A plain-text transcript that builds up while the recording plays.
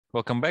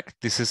Welcome back.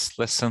 This is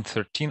lesson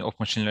 13 of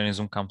Machine Learning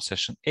Zoomcamp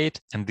session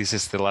 8, and this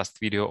is the last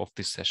video of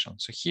this session.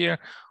 So here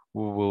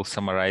we will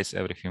summarize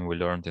everything we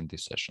learned in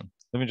this session.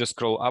 Let me just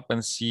scroll up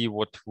and see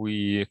what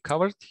we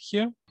covered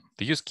here.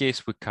 The use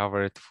case we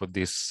covered for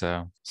this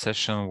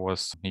session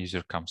was a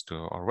user comes to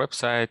our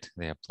website,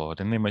 they upload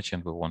an image,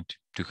 and we want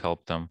to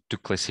help them to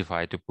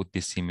classify, to put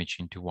this image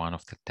into one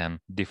of the 10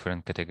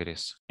 different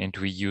categories. And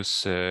we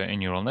use a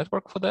neural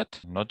network for that,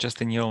 not just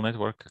a neural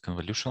network, a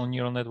convolutional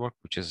neural network,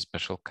 which is a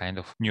special kind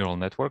of neural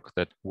network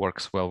that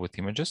works well with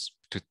images.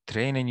 To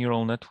train a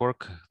neural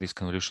network, this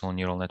convolutional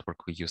neural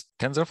network, we use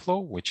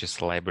TensorFlow, which is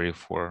a library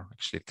for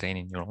actually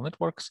training neural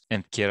networks,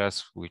 and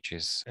Keras, which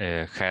is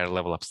a higher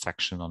level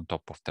abstraction on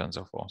top of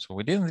TensorFlow. So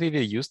we didn't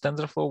really use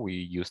TensorFlow, we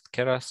used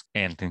Keras,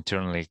 and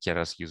internally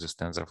Keras uses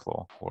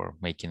TensorFlow for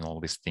making all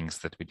these things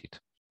that we did.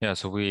 Yeah,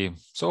 so we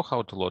saw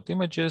how to load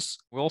images.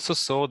 We also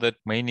saw that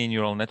many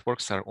neural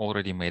networks are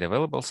already made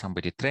available.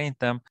 Somebody trained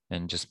them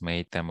and just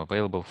made them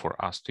available for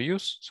us to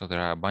use. So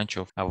there are a bunch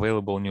of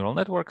available neural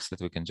networks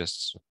that we can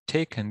just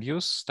take and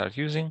use, start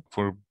using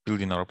for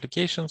building our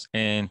applications.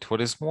 And what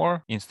is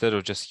more, instead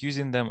of just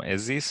using them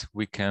as is,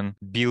 we can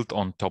build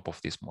on top of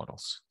these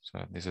models.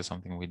 So this is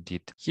something we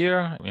did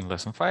here in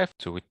lesson 5.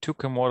 So we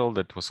took a model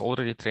that was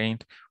already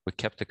trained. We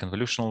kept the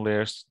convolutional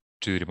layers.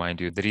 To remind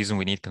you, the reason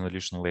we need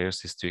convolutional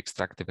layers is to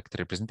extract the vector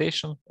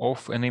representation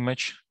of an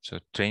image. So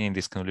training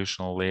these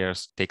convolutional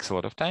layers takes a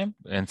lot of time,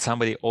 and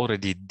somebody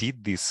already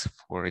did this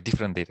for a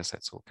different data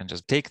set. So we can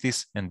just take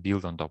this and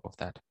build on top of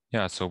that.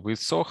 Yeah, so we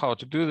saw how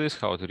to do this,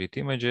 how to read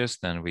images.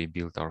 Then we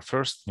built our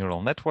first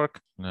neural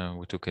network.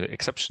 We took an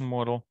exception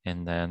model,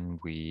 and then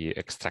we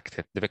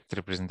extracted the vector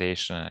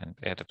representation and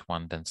added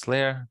one dense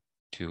layer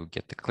to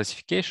get the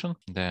classification.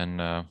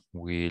 Then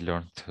we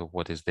learned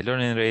what is the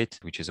learning rate,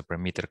 which is a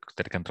parameter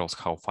that controls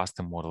how fast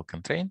a model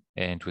can train.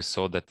 And we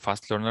saw that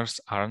fast learners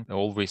aren't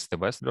always the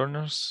best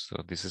learners.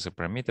 So this is a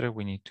parameter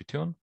we need to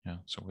tune. Yeah,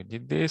 so we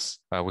did this.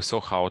 We saw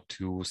how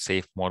to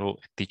save model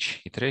at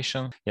each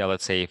iteration. Yeah,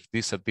 let's say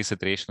if at this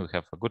iteration we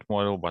have a good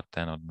model, but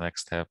then on the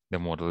next step the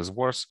model is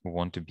worse, we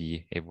want to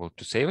be able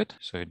to save it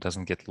so it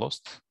doesn't get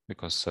lost,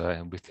 because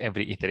with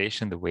every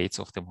iteration the weights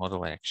of the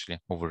model are actually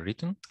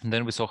overwritten. And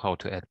then we saw how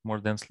to add more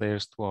dense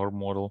layers to our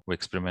model. We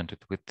experimented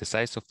with the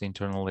size of the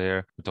internal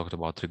layer. We talked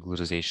about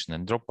regularization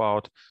and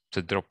dropout.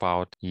 The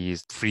dropout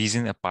is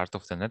freezing a part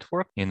of the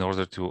network in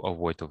order to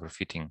avoid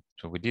overfitting.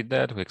 So we did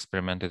that. We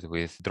experimented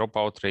with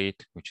dropout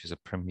rate, which is a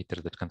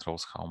parameter that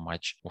controls how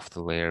much of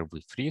the layer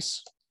we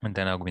freeze. And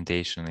then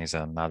augmentation is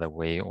another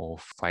way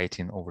of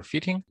fighting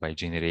overfitting by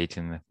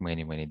generating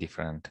many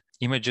different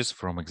images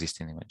from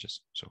existing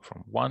images. So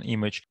from one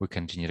image, we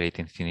can generate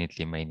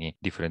infinitely many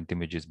different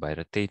images by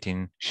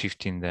rotating,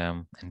 shifting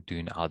them, and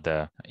doing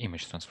other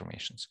image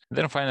transformations. And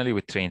then finally,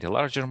 we trained a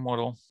larger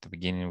model. At the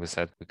beginning, we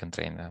said we can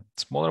train a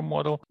smaller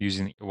model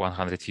using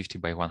 150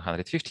 by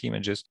 150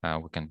 images.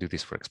 We can do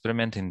this for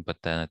experimenting, but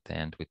then at the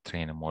end, we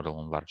train a model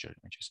on larger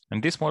images.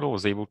 And this model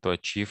was able to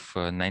achieve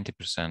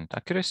 90%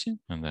 accuracy.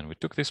 And then we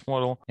took this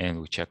model and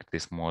we checked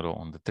this model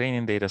on the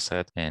training data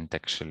set, and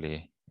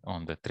actually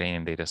on the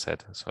training data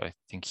set. So I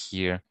think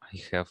here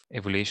I have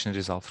evaluation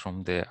result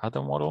from the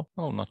other model.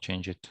 I will not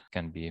change it,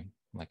 can be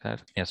like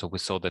that. Yeah, so we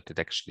saw that it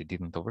actually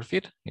didn't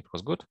overfit. It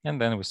was good. And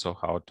then we saw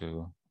how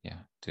to,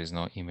 there's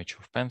no image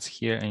of pants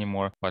here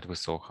anymore, but we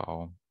saw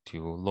how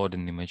to load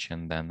an image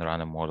and then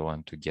run a model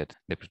and to get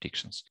the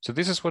predictions. So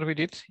this is what we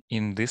did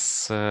in this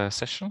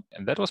session.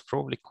 And that was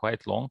probably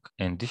quite long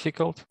and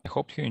difficult. I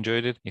hope you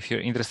enjoyed it. If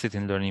you're interested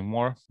in learning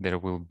more, there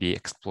will be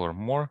Explore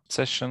More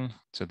session.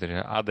 So there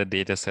are other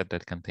data sets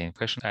that contain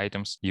fashion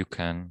items. You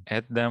can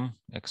add them,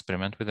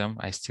 experiment with them.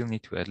 I still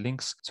need to add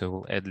links. So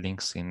we'll add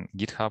links in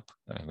GitHub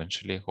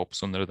eventually, hope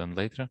sooner than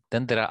later.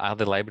 Then there are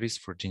other libraries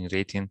for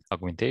generating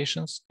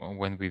augmentations.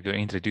 When we were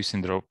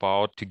introducing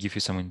Dropout, to give you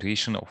some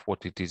intuition of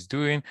what it is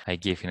doing, I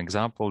gave an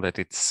example that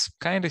it's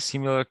kind of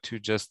similar to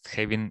just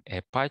having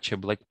a patch, a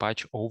black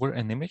patch over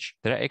an image.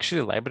 There are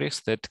actually libraries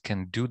that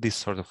can do this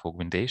sort of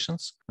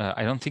augmentations.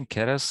 I don't think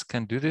Keras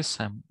can do this.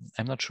 I'm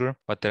not sure,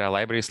 but there are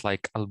libraries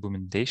like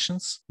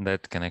Augmentations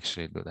that can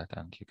actually do that.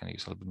 And you can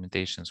use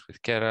Augmentations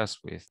with Keras,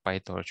 with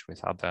PyTorch,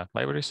 with other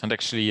libraries. And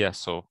actually, yeah,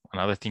 so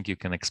another thing you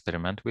can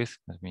experiment with,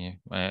 let me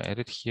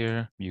edit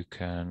here. You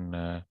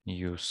can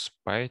use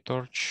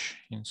PyTorch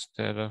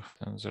instead of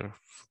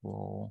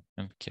TensorFlow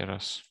and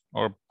Keras,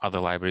 or other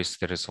libraries.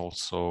 There is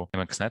also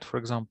MXNet, for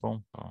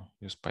example. So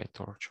use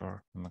PyTorch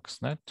or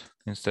MXNet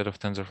instead of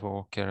TensorFlow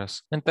or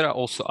Keras. And there are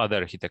also other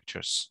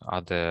architectures,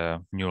 other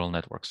neural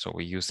networks. So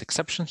we use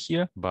exception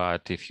here,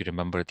 but if you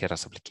remember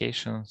Keras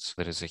applications,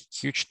 there is a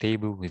huge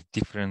table with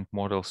different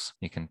models.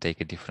 You can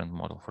take a different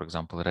model, for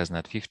example,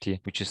 ResNet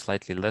 50, which is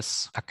slightly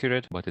less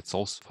accurate, but it's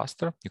also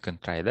faster. You can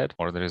try that.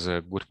 Or there is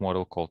a good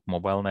model called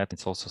MobileNet.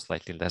 It's also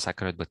slightly less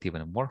accurate, but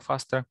even more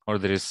faster. Or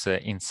there is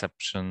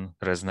Inception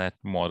ResNet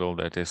model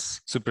that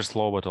is super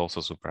slow, but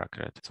also super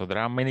accurate. So there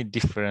are many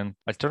different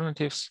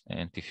alternatives.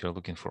 And if you're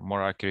looking for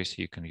more accuracy, database,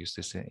 you can use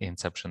this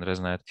Inception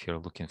ResNet. If you're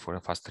looking for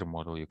a faster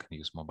model, you can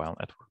use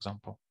MobileNet, for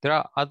example. There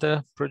are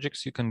other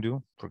projects you can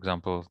do. For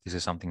example, this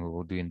is something we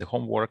will do in the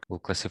homework. We'll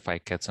classify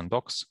cats and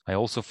dogs. I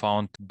also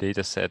found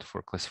data set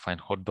for classifying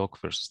hot dog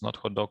versus not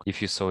hot dog.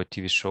 If you saw a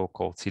TV show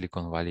called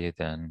Silicon Valley,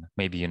 then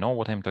maybe you know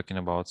what I'm talking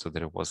about. So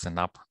there was an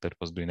app that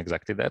was doing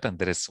exactly that. And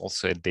there is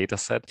also a data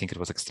set. I think it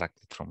was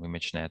extracted from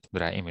ImageNet.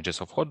 There are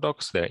images of hot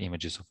dogs, there are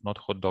images of not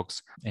hot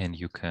dogs, and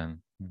you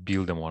can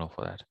build a model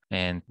for that.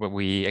 And what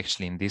we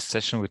actually, in this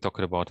session, we talked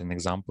about an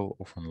example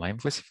of online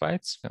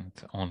classifieds. And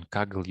on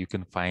Kaggle, you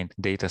can find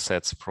data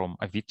sets from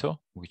Avito,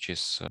 which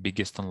is the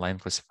biggest online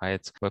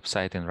classifieds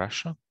website in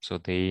Russia. So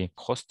they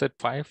hosted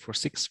 5 or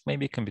 6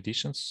 maybe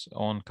competitions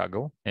on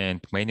Kaggle.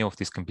 And many of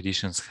these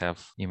competitions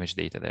have image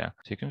data there.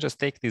 So you can just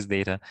take this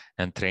data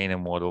and train a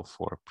model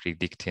for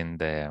predicting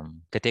the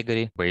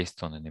category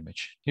based on an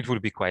image. It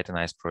would be quite a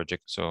nice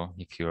project. So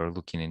if you're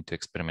looking into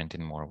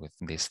experimenting more with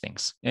these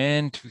things.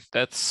 And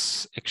that's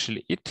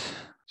actually it.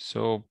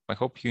 So I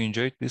hope you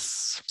enjoyed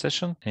this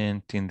session.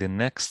 And in the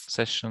next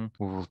session,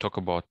 we will talk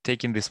about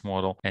taking this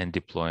model and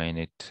deploying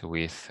it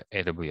with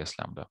AWS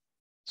Lambda.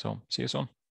 So see you soon.